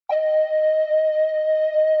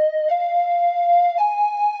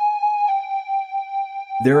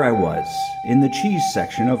There I was, in the cheese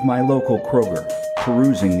section of my local Kroger,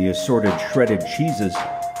 perusing the assorted shredded cheeses,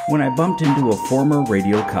 when I bumped into a former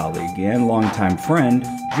radio colleague and longtime friend,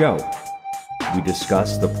 Joe. We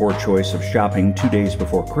discussed the poor choice of shopping 2 days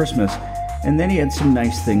before Christmas, and then he had some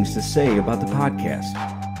nice things to say about the podcast.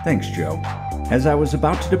 Thanks, Joe. As I was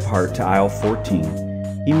about to depart to aisle 14,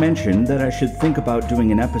 he mentioned that I should think about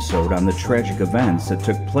doing an episode on the tragic events that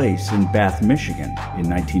took place in Bath, Michigan in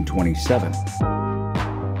 1927.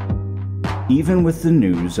 Even with the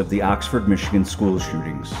news of the Oxford, Michigan school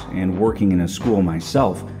shootings and working in a school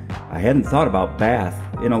myself, I hadn't thought about Bath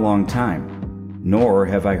in a long time, nor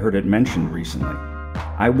have I heard it mentioned recently.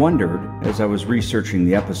 I wondered, as I was researching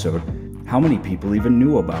the episode, how many people even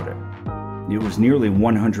knew about it. It was nearly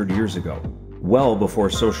 100 years ago, well before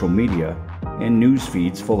social media and news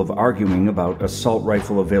feeds full of arguing about assault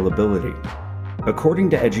rifle availability. According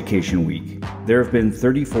to Education Week, there have been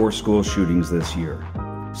 34 school shootings this year.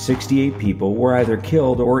 68 people were either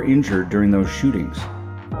killed or injured during those shootings.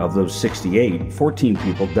 Of those 68, 14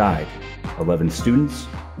 people died, 11 students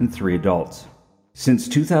and 3 adults. Since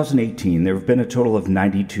 2018, there have been a total of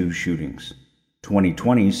 92 shootings.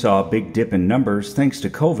 2020 saw a big dip in numbers thanks to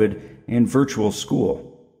COVID and virtual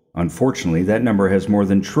school. Unfortunately, that number has more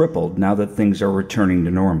than tripled now that things are returning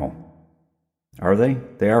to normal. Are they?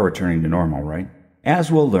 They are returning to normal, right? As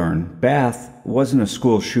we'll learn, Bath wasn't a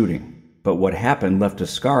school shooting. But what happened left a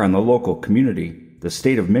scar on the local community, the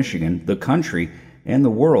state of Michigan, the country, and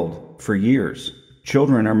the world for years.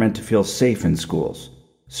 Children are meant to feel safe in schools,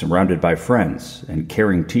 surrounded by friends and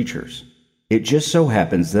caring teachers. It just so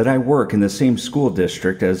happens that I work in the same school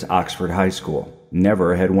district as Oxford High School.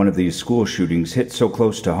 Never had one of these school shootings hit so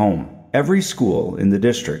close to home. Every school in the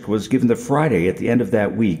district was given the Friday at the end of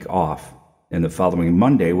that week off, and the following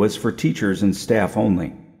Monday was for teachers and staff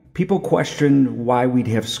only. People questioned why we'd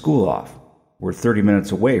have school off. We're 30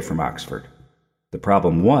 minutes away from Oxford. The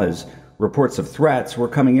problem was, reports of threats were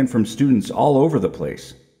coming in from students all over the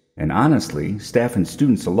place. And honestly, staff and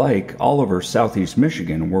students alike all over Southeast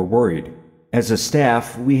Michigan were worried. As a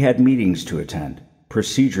staff, we had meetings to attend,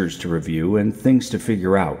 procedures to review, and things to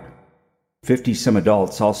figure out. 50-some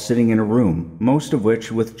adults all sitting in a room, most of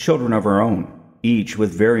which with children of our own, each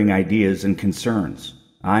with varying ideas and concerns.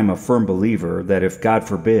 I'm a firm believer that if, God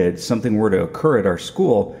forbid, something were to occur at our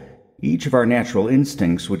school, each of our natural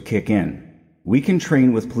instincts would kick in. We can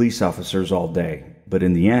train with police officers all day, but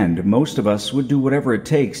in the end, most of us would do whatever it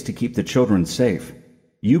takes to keep the children safe.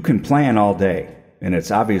 You can plan all day, and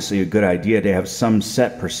it's obviously a good idea to have some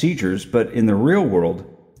set procedures, but in the real world,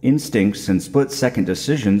 instincts and split-second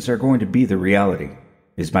decisions are going to be the reality.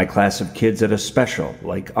 Is my class of kids at a special,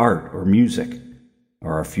 like art or music?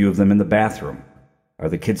 Are a few of them in the bathroom? Are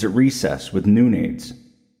the kids at recess with noon aids?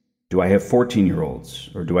 Do I have 14-year-olds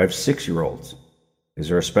or do I have 6-year-olds? Is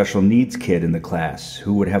there a special needs kid in the class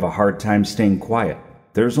who would have a hard time staying quiet?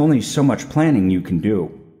 There's only so much planning you can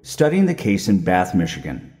do. Studying the case in Bath,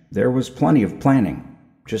 Michigan, there was plenty of planning,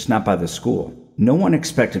 just not by the school. No one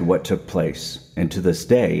expected what took place, and to this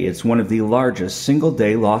day, it's one of the largest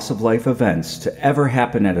single-day loss-of-life events to ever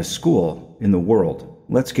happen at a school in the world.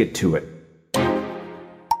 Let's get to it.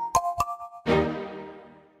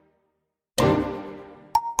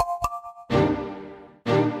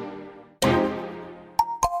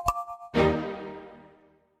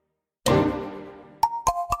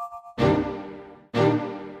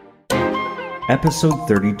 Episode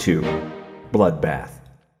 32, Bloodbath.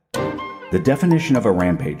 The definition of a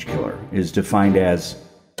rampage killer is defined as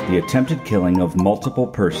the attempted killing of multiple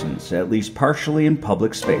persons, at least partially in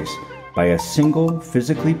public space, by a single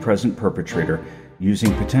physically present perpetrator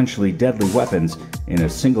using potentially deadly weapons in a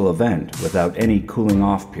single event without any cooling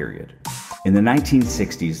off period. In the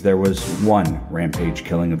 1960s, there was one rampage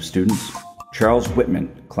killing of students. Charles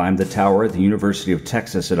Whitman climbed the tower at the University of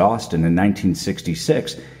Texas at Austin in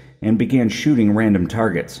 1966 and began shooting random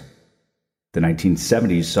targets. The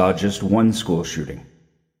 1970s saw just one school shooting.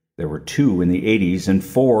 There were 2 in the 80s and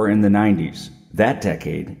 4 in the 90s. That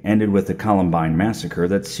decade ended with the Columbine massacre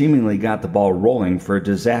that seemingly got the ball rolling for a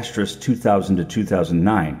disastrous 2000 to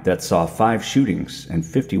 2009 that saw 5 shootings and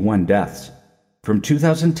 51 deaths. From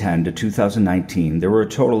 2010 to 2019, there were a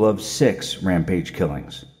total of 6 rampage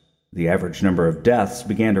killings. The average number of deaths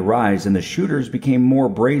began to rise and the shooters became more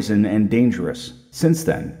brazen and dangerous. Since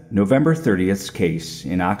then, November 30th's case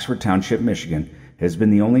in Oxford Township, Michigan, has been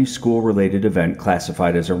the only school-related event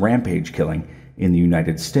classified as a rampage killing in the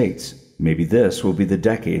United States. Maybe this will be the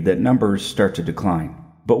decade that numbers start to decline.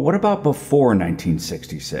 But what about before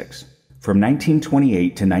 1966? From 1928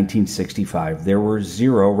 to 1965, there were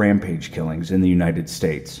 0 rampage killings in the United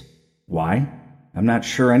States. Why? I'm not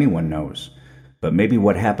sure anyone knows. But maybe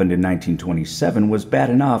what happened in 1927 was bad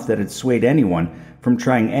enough that it swayed anyone from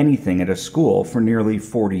trying anything at a school for nearly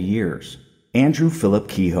 40 years. Andrew Philip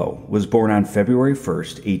Kehoe was born on February 1,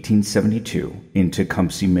 1872, in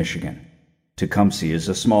Tecumseh, Michigan. Tecumseh is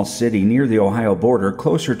a small city near the Ohio border,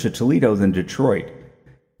 closer to Toledo than Detroit.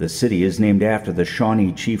 The city is named after the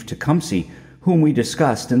Shawnee chief Tecumseh, whom we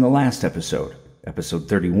discussed in the last episode, episode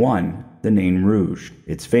 31, the Nain Rouge.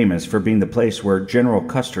 It's famous for being the place where General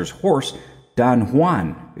Custer's horse, Don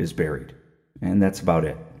Juan, is buried. And that's about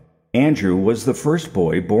it. Andrew was the first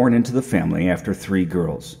boy born into the family after 3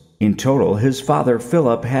 girls. In total, his father,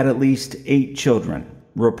 Philip, had at least 8 children,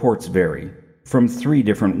 reports vary, from 3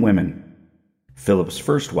 different women. Philip's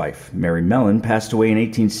first wife, Mary Mellon, passed away in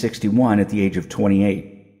 1861 at the age of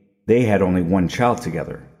 28. They had only 1 child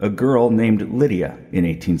together, a girl named Lydia, in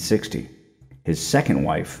 1860. His second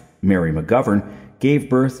wife, Mary McGovern, gave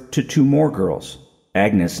birth to 2 more girls,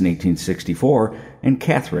 Agnes in 1864 and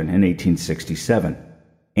Catherine in 1867.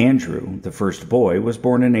 Andrew, the first boy, was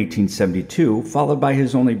born in 1872, followed by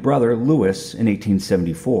his only brother, Louis, in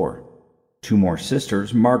 1874. 2 more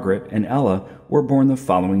sisters, Margaret and Ella, were born the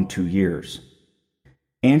following 2 years.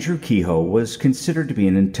 Andrew Kehoe was considered to be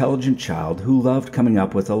an intelligent child who loved coming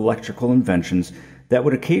up with electrical inventions that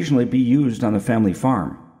would occasionally be used on the family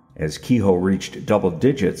farm. As Kehoe reached double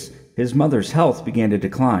digits, his mother's health began to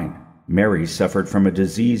decline. Mary suffered from a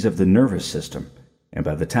disease of the nervous system, and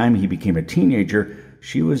by the time he became a teenager,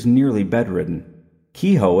 she was nearly bedridden.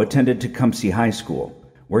 Kehoe attended Tecumseh High School,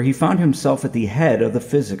 where he found himself at the head of the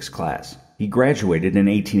physics class. He graduated in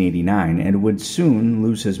 1889 and would soon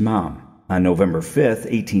lose his mom. On November 5,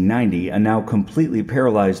 1890, a now completely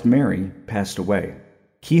paralyzed Mary passed away.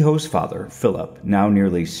 Kehoe's father, Philip, now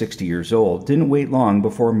nearly 60 years old, didn't wait long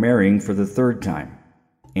before marrying for the 3rd time.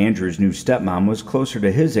 Andrew's new stepmom was closer to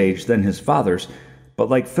his age than his father's, but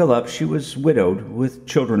like Philip, she was widowed with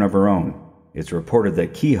children of her own. It's reported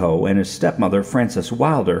that Kehoe and his stepmother, Frances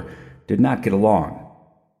Wilder, did not get along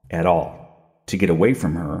at all. To get away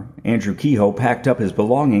from her, Andrew Kehoe packed up his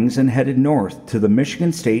belongings and headed north to the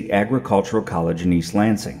Michigan State Agricultural College in East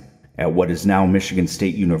Lansing. At what is now Michigan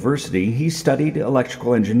State University, he studied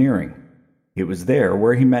electrical engineering. It was there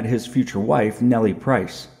where he met his future wife, Nellie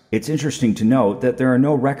Price. It's interesting to note that there are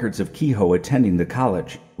no records of Kehoe attending the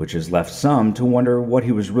college, which has left some to wonder what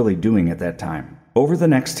he was really doing at that time. Over the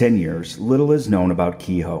next 10 years, little is known about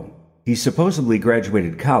Kehoe. He supposedly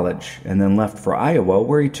graduated college and then left for Iowa,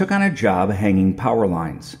 where he took on a job hanging power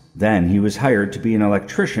lines. Then he was hired to be an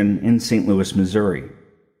electrician in St. Louis, Missouri.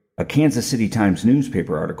 A Kansas City Times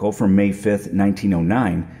newspaper article from May 5,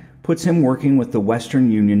 1909, puts him working with the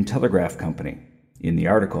Western Union Telegraph Company. In the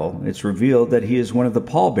article, it's revealed that he is one of the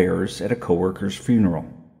pallbearers at a coworker's funeral.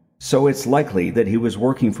 So it's likely that he was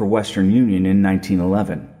working for Western Union in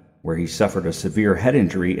 1911, where he suffered a severe head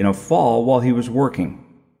injury in a fall while he was working.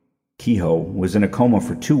 Kehoe was in a coma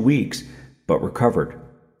for 2 weeks, but recovered.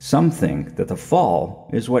 Some think that the fall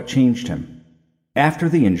is what changed him. After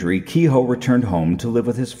the injury, Kehoe returned home to live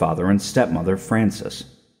with his father and stepmother, Frances.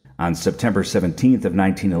 On September 17th of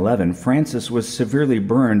 1911, Frances was severely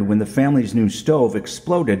burned when the family's new stove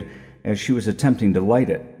exploded as she was attempting to light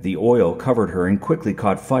it. The oil covered her and quickly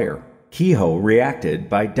caught fire. Kehoe reacted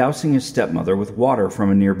by dousing his stepmother with water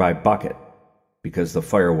from a nearby bucket. Because the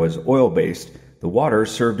fire was oil-based, the water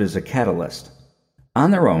served as a catalyst.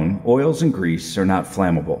 On their own, oils and grease are not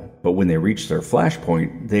flammable, but when they reach their flash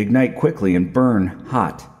point, they ignite quickly and burn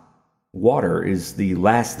hot. Water is the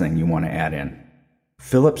last thing you want to add in.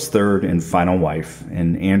 Philip's 3rd and final wife,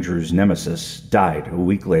 and Andrew's nemesis, died a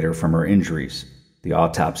week later from her injuries. The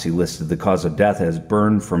autopsy listed the cause of death as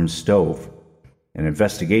burn from stove. An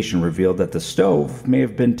investigation revealed that the stove may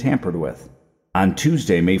have been tampered with. On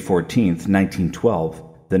Tuesday, May 14, 1912,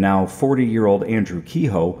 the now 40-year-old Andrew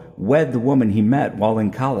Kehoe wed the woman he met while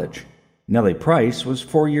in college. Nellie Price was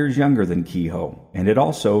 4 years younger than Kehoe and had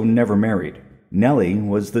also never married. Nellie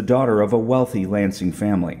was the daughter of a wealthy Lansing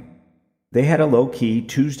family. They had a low-key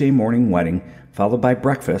Tuesday morning wedding, followed by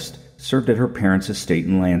breakfast served at her parents' estate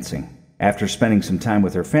in Lansing. After spending some time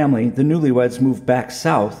with her family, the newlyweds moved back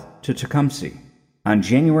south to Tecumseh. On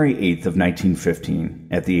January 8th of 1915,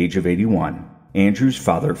 at the age of 81, Andrew's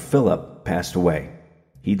father, Philip, passed away.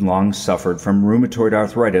 He'd long suffered from rheumatoid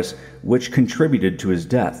arthritis, which contributed to his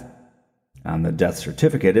death. On the death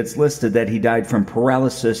certificate, it's listed that he died from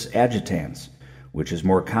paralysis agitans, which is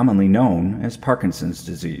more commonly known as Parkinson's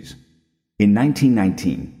disease. In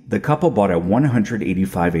 1919, the couple bought a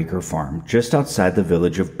 185-acre farm just outside the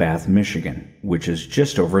village of Bath, Michigan, which is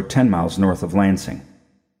just over 10 miles north of Lansing.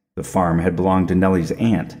 The farm had belonged to Nellie's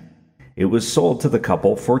aunt. It was sold to the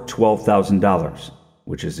couple for $12,000.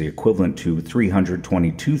 which is the equivalent to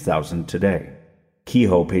 $322,000 today.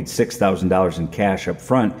 Kehoe paid $6,000 in cash up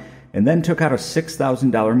front and then took out a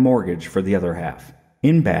 $6,000 mortgage for the other half.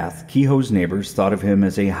 In Bath, Kehoe's neighbors thought of him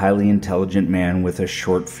as a highly intelligent man with a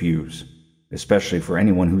short fuse, especially for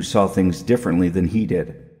anyone who saw things differently than he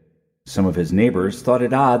did. Some of his neighbors thought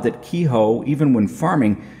it odd that Kehoe, even when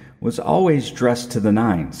farming, was always dressed to the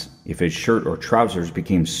nines. If his shirt or trousers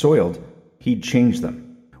became soiled, he'd change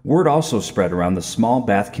them. Word also spread around the small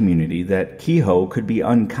Bath community that Kehoe could be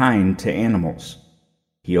unkind to animals.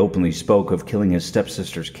 He openly spoke of killing his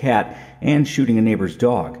stepsister's cat and shooting a neighbor's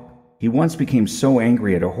dog. He once became so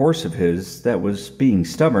angry at a horse of his that was being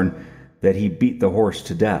stubborn that he beat the horse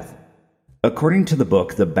to death. According to the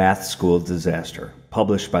book The Bath School Disaster,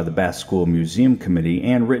 published by the Bath School Museum Committee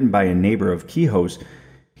and written by a neighbor of Kehoe's,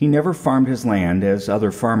 he never farmed his land as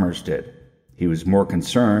other farmers did. He was more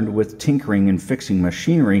concerned with tinkering and fixing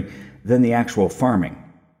machinery than the actual farming.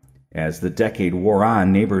 As the decade wore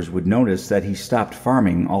on, neighbors would notice that he stopped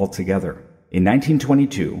farming altogether. In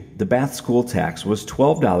 1922, the Bath school tax was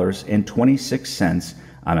 $12.26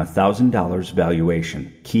 on a $1,000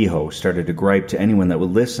 valuation. Kehoe started to gripe to anyone that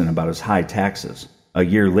would listen about his high taxes. A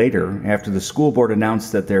year later, after the school board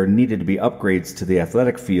announced that there needed to be upgrades to the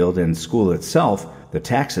athletic field and school itself, the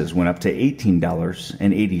taxes went up to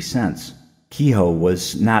 $18.80. Kehoe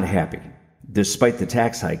was not happy. Despite the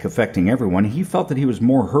tax hike affecting everyone, he felt that he was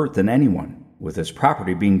more hurt than anyone. With his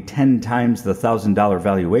property being 10 times the $1,000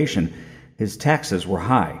 valuation, his taxes were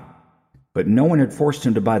high. But no one had forced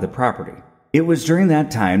him to buy the property. It was during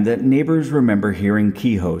that time that neighbors remember hearing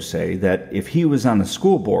Kehoe say that if he was on the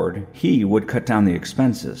school board, he would cut down the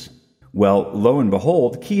expenses. Well, lo and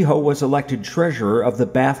behold, Kehoe was elected treasurer of the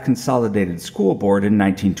Bath Consolidated School Board in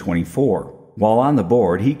 1924. While on the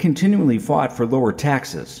board, he continually fought for lower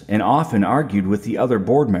taxes and often argued with the other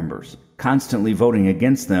board members, constantly voting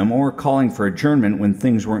against them or calling for adjournment when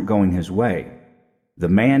things weren't going his way. The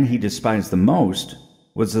man he despised the most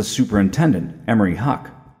was the superintendent, Emery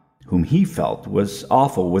Huck, whom he felt was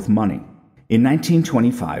awful with money. In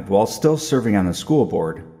 1925, while still serving on the school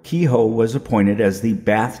board, Kehoe was appointed as the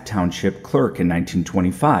Bath Township Clerk in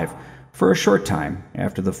 1925 for a short time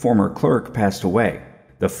after the former clerk passed away.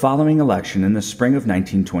 The following election in the spring of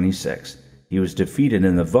 1926, he was defeated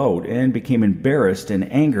in the vote and became embarrassed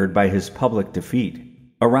and angered by his public defeat.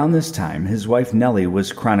 Around this time, his wife Nellie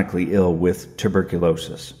was chronically ill with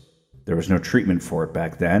tuberculosis. There was no treatment for it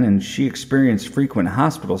back then, and she experienced frequent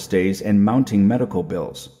hospital stays and mounting medical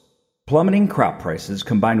bills. Plummeting crop prices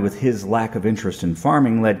combined with his lack of interest in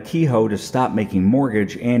farming led Kehoe to stop making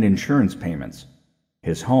mortgage and insurance payments.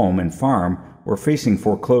 His home and farm were facing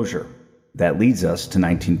foreclosure. That leads us to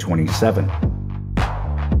 1927.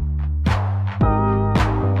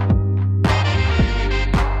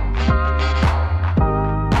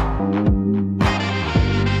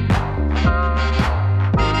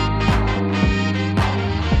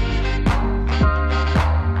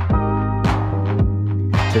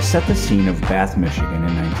 To set the scene of Bath, Michigan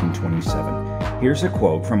in 1927, here's a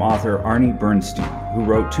quote from author Arnie Bernstein, who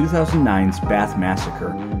wrote 2009's Bath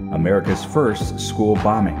Massacre, America's first school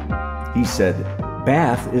bombing. He said,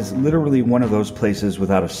 "Bath is literally one of those places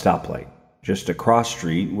without a stoplight, just a cross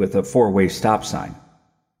street with a four-way stop sign.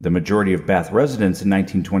 The majority of Bath residents in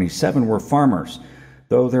 1927 were farmers,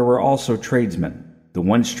 though there were also tradesmen. The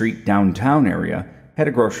one street downtown area had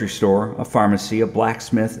a grocery store, a pharmacy, a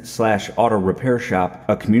blacksmith/auto repair shop,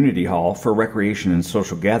 a community hall for recreation and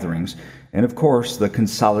social gatherings, and of course the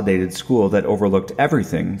consolidated school that overlooked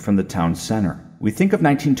everything from the town center." We think of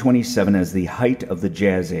 1927 as the height of the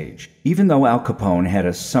Jazz Age. Even though Al Capone had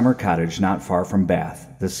a summer cottage not far from Bath,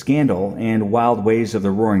 the scandal and wild ways of the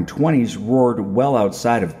Roaring Twenties roared well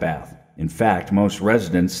outside of Bath. In fact, most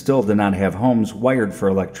residents still did not have homes wired for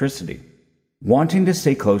electricity. Wanting to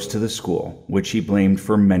stay close to the school, which he blamed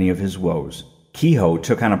for many of his woes, Kehoe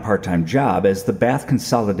took on a part-time job as the Bath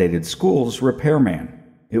Consolidated School's repairman.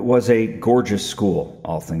 It was a gorgeous school,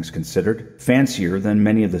 all things considered, fancier than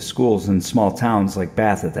many of the schools in small towns like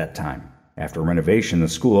Bath at that time. After renovation, the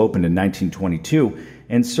school opened in 1922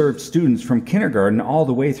 and served students from kindergarten all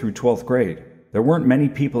the way through 12th grade. There weren't many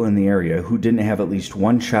people in the area who didn't have at least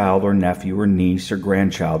one child or nephew or niece or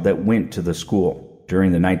grandchild that went to the school.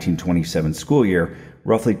 During the 1927 school year,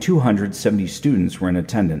 roughly 270 students were in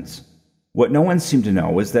attendance. What no one seemed to know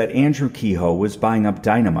was that Andrew Kehoe was buying up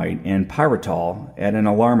dynamite and Pyritol at an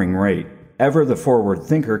alarming rate. Ever the forward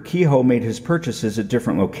thinker, Kehoe made his purchases at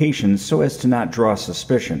different locations so as to not draw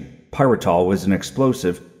suspicion. Pyritol was an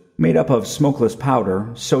explosive made up of smokeless powder,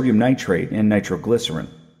 sodium nitrate, and nitroglycerin.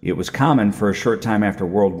 It was common for a short time after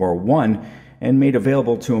World War I, and made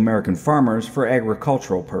available to American farmers for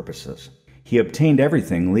agricultural purposes. He obtained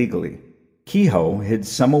everything legally. Kehoe hid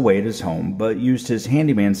some away at his home, but used his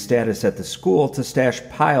handyman status at the school to stash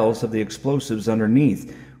piles of the explosives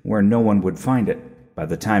underneath, where no one would find it. By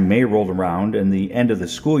the time May rolled around and the end of the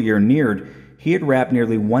school year neared, he had wrapped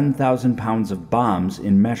nearly 1,000 pounds of bombs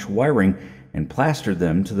in mesh wiring and plastered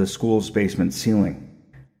them to the school's basement ceiling.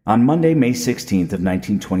 On Monday, May 16th of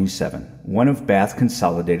 1927, one of Bath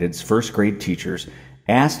Consolidated's first-grade teachers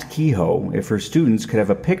asked Kehoe if her students could have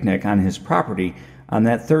a picnic on his property on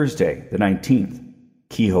that Thursday, the 19th.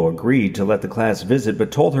 Kehoe agreed to let the class visit,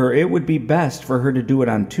 but told her it would be best for her to do it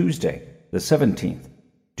on Tuesday, the 17th,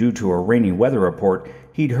 due to a rainy weather report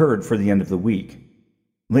he'd heard for the end of the week.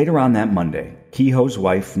 Later on that Monday, Kehoe's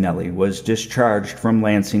wife, Nellie, was discharged from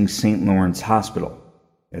Lansing's St. Lawrence Hospital.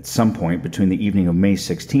 At some point between the evening of May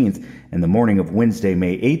 16th and the morning of Wednesday,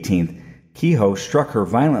 May 18th, Kehoe struck her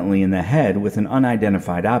violently in the head with an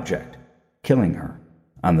unidentified object, killing her.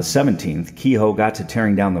 On the 17th, Kehoe got to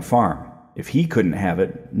tearing down the farm. If he couldn't have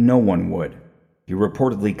it, no one would. He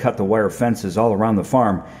reportedly cut the wire fences all around the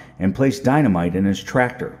farm and placed dynamite in his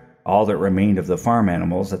tractor. All that remained of the farm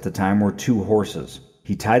animals at the time were 2 horses.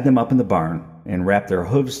 He tied them up in the barn and wrapped their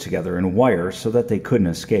hooves together in wire so that they couldn't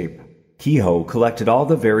escape. Kehoe collected all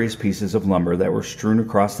the various pieces of lumber that were strewn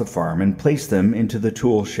across the farm and placed them into the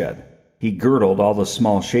tool shed. He girdled all the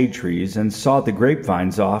small shade trees and sawed the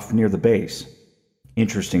grapevines off near the base.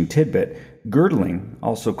 Interesting tidbit, girdling,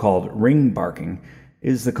 also called ring barking,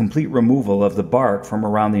 is the complete removal of the bark from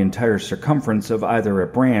around the entire circumference of either a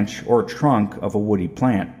branch or trunk of a woody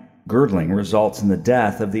plant. Girdling results in the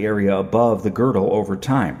death of the area above the girdle over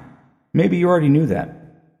time. Maybe you already knew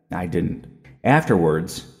that. I didn't.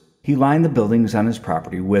 Afterwards, he lined the buildings on his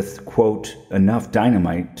property with, quote, enough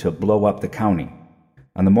dynamite to blow up the county.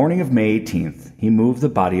 On the morning of May 18th, he moved the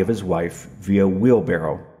body of his wife via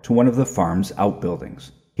wheelbarrow to one of the farm's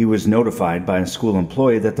outbuildings. He was notified by a school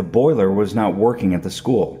employee that the boiler was not working at the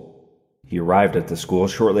school. He arrived at the school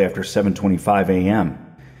shortly after 7:25 a.m.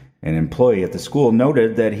 An employee at the school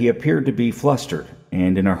noted that he appeared to be flustered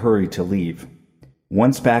and in a hurry to leave.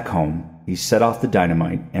 Once back home, he set off the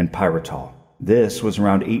dynamite and pyritol. This was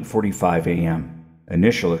around 8:45 a.m.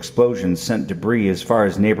 Initial explosions sent debris as far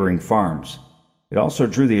as neighboring farms. It also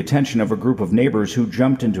drew the attention of a group of neighbors who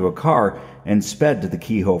jumped into a car and sped to the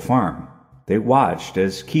Kehoe farm. They watched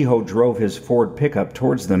as Kehoe drove his Ford pickup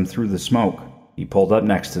towards them through the smoke. He pulled up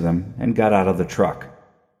next to them and got out of the truck.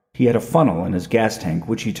 He had a funnel in his gas tank,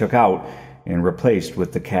 which he took out and replaced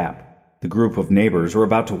with the cap. The group of neighbors were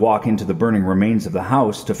about to walk into the burning remains of the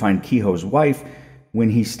house to find Kehoe's wife when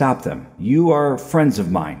he stopped them. "You are friends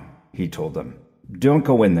of mine," he told them. "Don't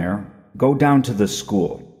go in there. Go down to the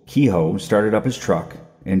school." Kehoe started up his truck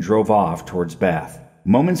and drove off towards Bath.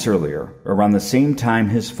 Moments earlier, around the same time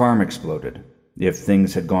his farm exploded, if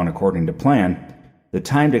things had gone according to plan, the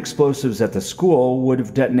timed explosives at the school would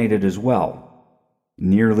have detonated as well.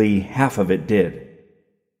 Nearly half of it did.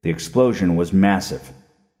 The explosion was massive,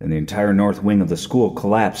 and the entire north wing of the school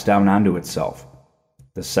collapsed down onto itself.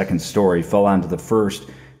 The second story fell onto the first,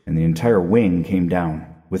 and the entire wing came down.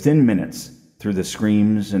 Within minutes, through the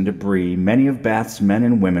screams and debris, many of Bath's men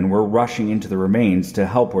and women were rushing into the remains to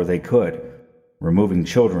help where they could, removing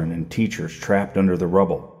children and teachers trapped under the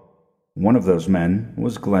rubble. One of those men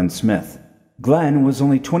was Glenn Smith. Glenn was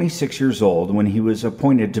only 26 years old when he was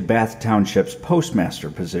appointed to Bath Township's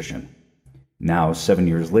postmaster position. Now, 7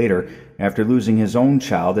 years later, after losing his own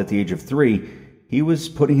child at the age of 3, he was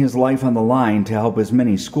putting his life on the line to help as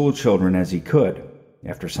many school children as he could.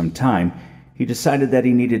 After some time, he decided that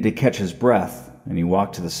he needed to catch his breath, and he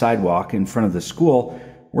walked to the sidewalk in front of the school,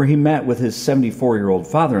 where he met with his 74-year-old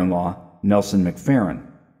father-in-law, Nelson McFerrin.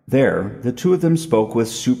 There, the two of them spoke with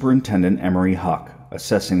Superintendent Emery Huck,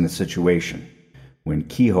 assessing the situation, when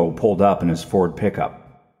Kehoe pulled up in his Ford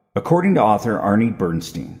pickup. According to author Arnie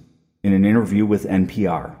Bernstein, in an interview with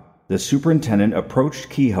NPR, the superintendent approached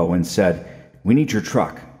Kehoe and said, "We need your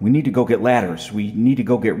truck. We need to go get ladders. We need to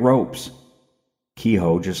go get ropes."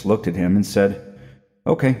 Kehoe just looked at him and said,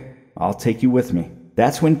 "Okay, I'll take you with me."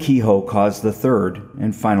 That's when Kehoe caused the third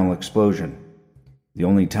and final explosion. The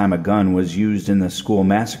only time a gun was used in the school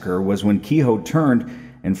massacre was when Kehoe turned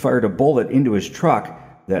and fired a bullet into his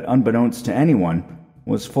truck that, unbeknownst to anyone,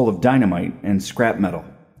 was full of dynamite and scrap metal.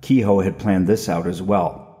 Kehoe had planned this out as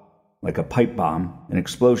well. Like a pipe bomb, an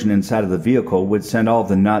explosion inside of the vehicle would send all of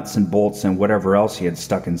the nuts and bolts and whatever else he had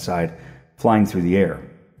stuck inside flying through the air.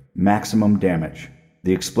 Maximum damage.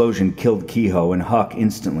 The explosion killed Kehoe and Huck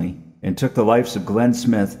instantly and took the lives of Glenn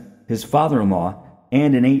Smith, his father-in-law,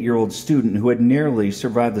 and an 8-year-old student who had narrowly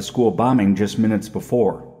survived the school bombing just minutes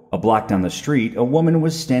before. A block down the street, a woman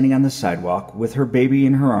was standing on the sidewalk with her baby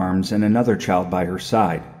in her arms and another child by her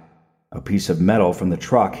side. A piece of metal from the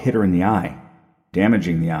truck hit her in the eye,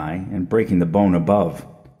 damaging the eye and breaking the bone above.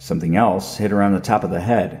 Something else hit her on the top of the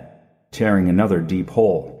head, tearing another deep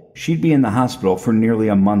hole. She'd be in the hospital for nearly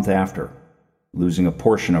a month after, losing a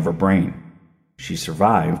portion of her brain. She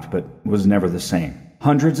survived, but was never the same.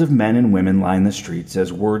 Hundreds of men and women lined the streets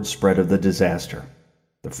as word spread of the disaster.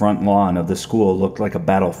 The front lawn of the school looked like a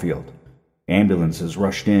battlefield. Ambulances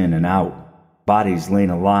rushed in and out, bodies lay in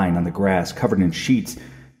a line on the grass covered in sheets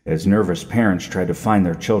as nervous parents tried to find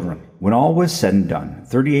their children. When all was said and done,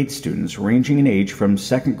 38 students ranging in age from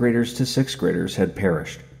second graders to sixth graders had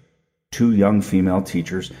perished. 2 young female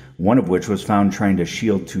teachers, one of which was found trying to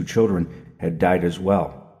shield 2 children, had died as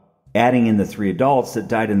well. Adding in the 3 adults that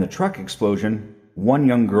died in the truck explosion, 1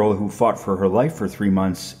 young girl who fought for her life for 3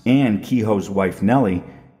 months, and Kehoe's wife Nellie,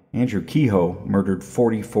 Andrew Kehoe murdered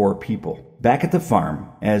 44 people. Back at the farm,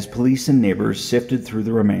 as police and neighbors sifted through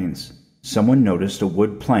the remains, someone noticed a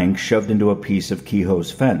wood plank shoved into a piece of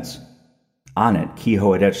Kehoe's fence. On it,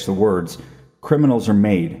 Kehoe had etched the words, "Criminals are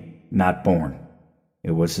made, not born."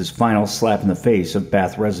 It was his final slap in the face of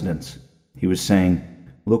Bath residents. He was saying,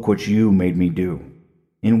 "Look what you made me do."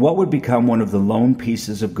 In what would become one of the lone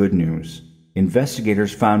pieces of good news,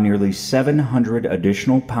 investigators found nearly 700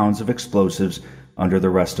 additional pounds of explosives under the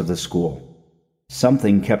rest of the school.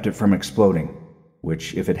 Something kept it from exploding,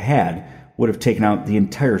 which, if it had, would have taken out the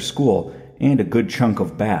entire school and a good chunk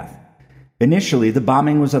of Bath. Initially, the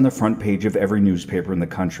bombing was on the front page of every newspaper in the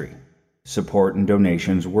country. Support and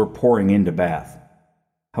donations were pouring into Bath.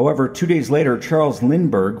 However, 2 days later, Charles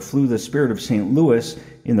Lindbergh flew the Spirit of St. Louis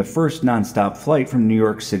in the first nonstop flight from New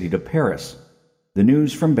York City to Paris. The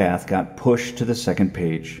news from Bath got pushed to the second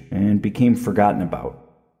page and became forgotten about.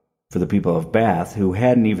 For the people of Bath, who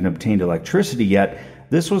hadn't even obtained electricity yet,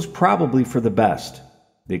 this was probably for the best.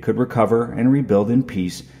 They could recover and rebuild in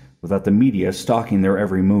peace without the media stalking their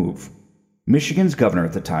every move. Michigan's governor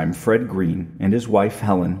at the time, Fred Greene, and his wife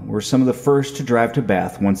Helen were some of the first to drive to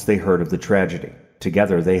Bath once they heard of the tragedy.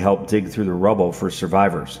 Together, they helped dig through the rubble for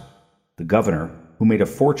survivors. The governor, who made a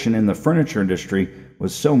fortune in the furniture industry,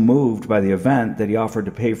 was so moved by the event that he offered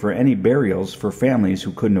to pay for any burials for families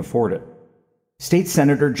who couldn't afford it. State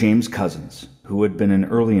Senator James Couzens, who had been an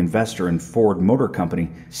early investor in Ford Motor Company,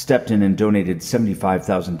 stepped in and donated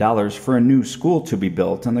 $75,000 for a new school to be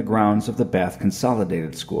built on the grounds of the Bath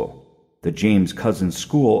Consolidated School. The James Couzens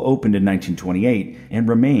School opened in 1928 and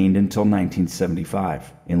remained until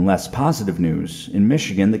 1975. In less positive news, in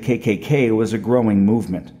Michigan, the KKK was a growing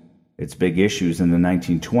movement. Its big issues in the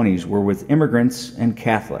 1920s were with immigrants and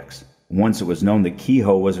Catholics. Once it was known that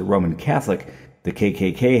Kehoe was a Roman Catholic, the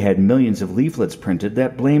KKK had millions of leaflets printed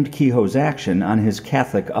that blamed Kehoe's action on his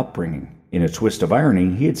Catholic upbringing. In a twist of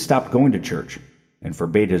irony, he had stopped going to church and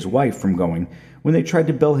forbade his wife from going when they tried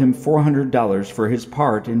to bill him $400 for his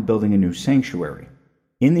part in building a new sanctuary.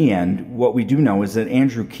 In the end, what we do know is that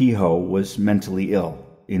Andrew Kehoe was mentally ill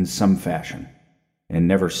in some fashion and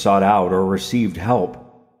never sought out or received help.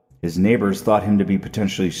 His neighbors thought him to be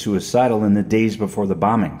potentially suicidal in the days before the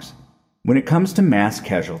bombings. When it comes to mass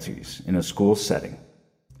casualties in a school setting,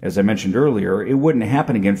 as I mentioned earlier, it wouldn't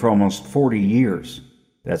happen again for almost 40 years.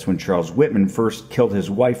 That's when Charles Whitman first killed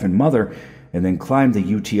his wife and mother and then climbed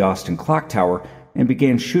the UT Austin clock tower and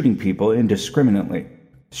began shooting people indiscriminately.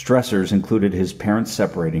 Stressors included his parents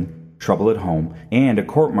separating, trouble at home, and a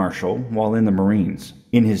court-martial while in the Marines.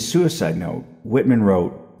 In his suicide note, Whitman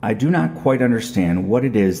wrote, "I do not quite understand what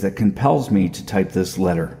it is that compels me to type this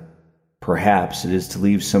letter. Perhaps it is to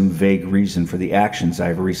leave some vague reason for the actions I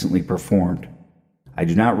have recently performed. I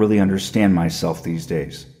do not really understand myself these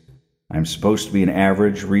days. I am supposed to be an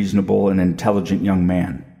average, reasonable, and intelligent young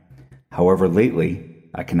man. However, lately,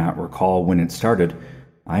 I cannot recall when it started,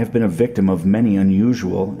 I have been a victim of many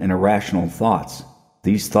unusual and irrational thoughts.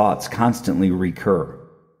 These thoughts constantly recur,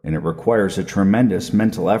 and it requires a tremendous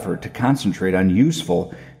mental effort to concentrate on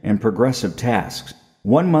useful and progressive tasks."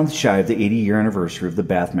 1 month shy of the 80-year anniversary of the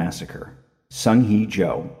Bath Massacre, Sung-Hee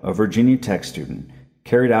Jo, a Virginia Tech student,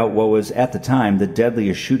 carried out what was at the time the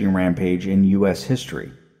deadliest shooting rampage in U.S.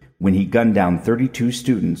 history, when he gunned down 32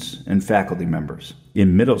 students and faculty members.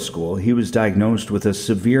 In middle school, he was diagnosed with a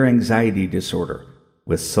severe anxiety disorder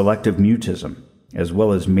with selective mutism, as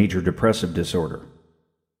well as major depressive disorder.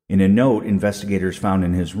 In a note investigators found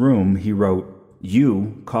in his room, he wrote,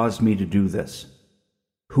 "You caused me to do this."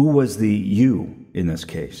 Who was the you in this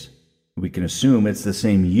case? We can assume it's the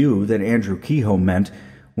same you that Andrew Kehoe meant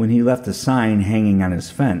when he left the sign hanging on his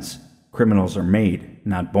fence, "Criminals are made,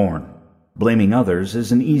 not born." Blaming others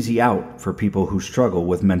is an easy out for people who struggle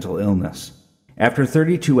with mental illness. After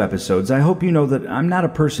 32 episodes, I hope you know that I'm not a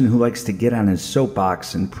person who likes to get on his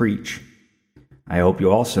soapbox and preach. I hope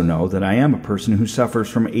you also know that I am a person who suffers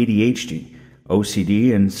from ADHD,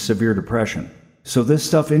 OCD, and severe depression. So this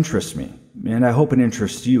stuff interests me, and I hope it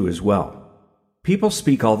interests you as well. People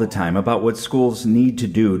speak all the time about what schools need to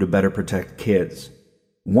do to better protect kids.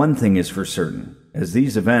 One thing is for certain, as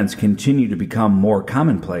these events continue to become more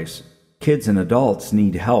commonplace, kids and adults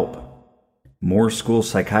need help. More school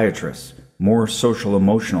psychiatrists, more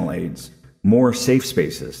social-emotional aides, more safe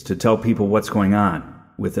spaces to tell people what's going on,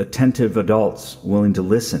 with attentive adults willing to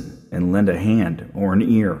listen and lend a hand or an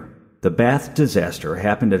ear. The Bath disaster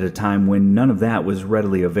happened at a time when none of that was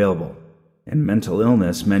readily available, and mental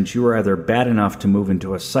illness meant you were either bad enough to move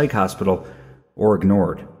into a psych hospital or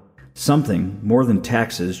ignored. Something more than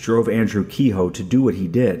taxes drove Andrew Kehoe to do what he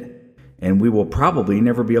did, and we will probably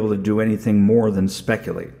never be able to do anything more than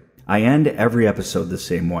speculate. I end every episode the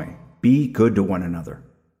same way. Be good to one another.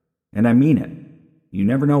 And I mean it. You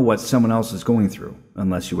never know what someone else is going through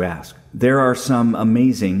unless you ask. There are some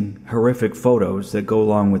amazing, horrific photos that go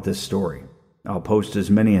along with this story. I'll post as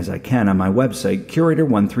many as I can on my website,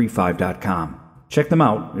 curator135.com. Check them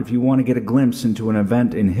out if you want to get a glimpse into an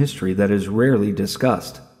event in history that is rarely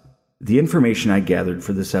discussed. The information I gathered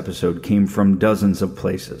for this episode came from dozens of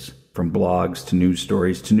places, from blogs to news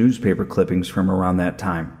stories to newspaper clippings from around that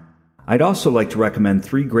time. I'd also like to recommend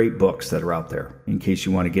 3 great books that are out there, in case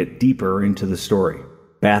you want to get deeper into the story.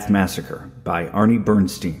 Bath Massacre by Arnie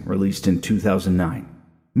Bernstein, released in 2009.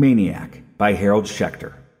 Maniac by Harold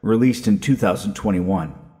Schechter, released in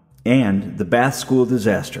 2021. And The Bath School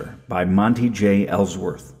Disaster by Monty J.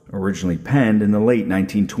 Ellsworth, originally penned in the late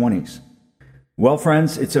 1920s. Well,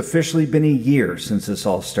 friends, it's officially been a year since this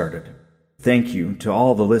all started. Thank you to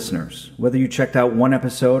all the listeners, whether you checked out one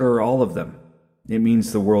episode or all of them. It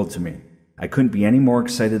means the world to me. I couldn't be any more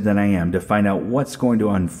excited than I am to find out what's going to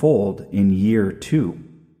unfold in year 2.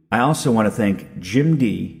 I also want to thank Jim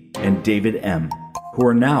D. and David M., who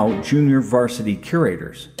are now junior varsity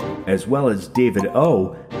curators, as well as David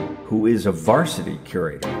O., who is a varsity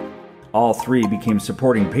curator. All 3 became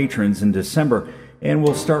supporting patrons in December and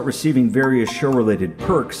will start receiving various show-related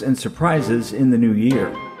perks and surprises in the new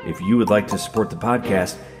year. If you would like to support the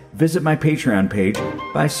podcast, visit my Patreon page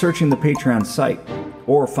by searching the Patreon site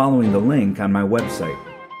or following the link on my website.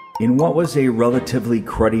 In what was a relatively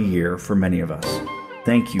cruddy year for many of us,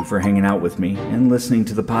 thank you for hanging out with me and listening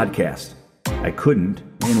to the podcast. I couldn't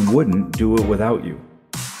and wouldn't do it without you.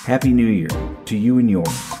 Happy New Year to you and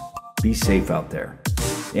yours. Be safe out there.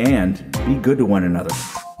 And be good to one another.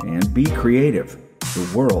 And be creative.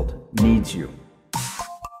 The world needs you.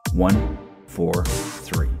 1, 4,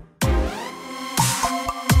 3.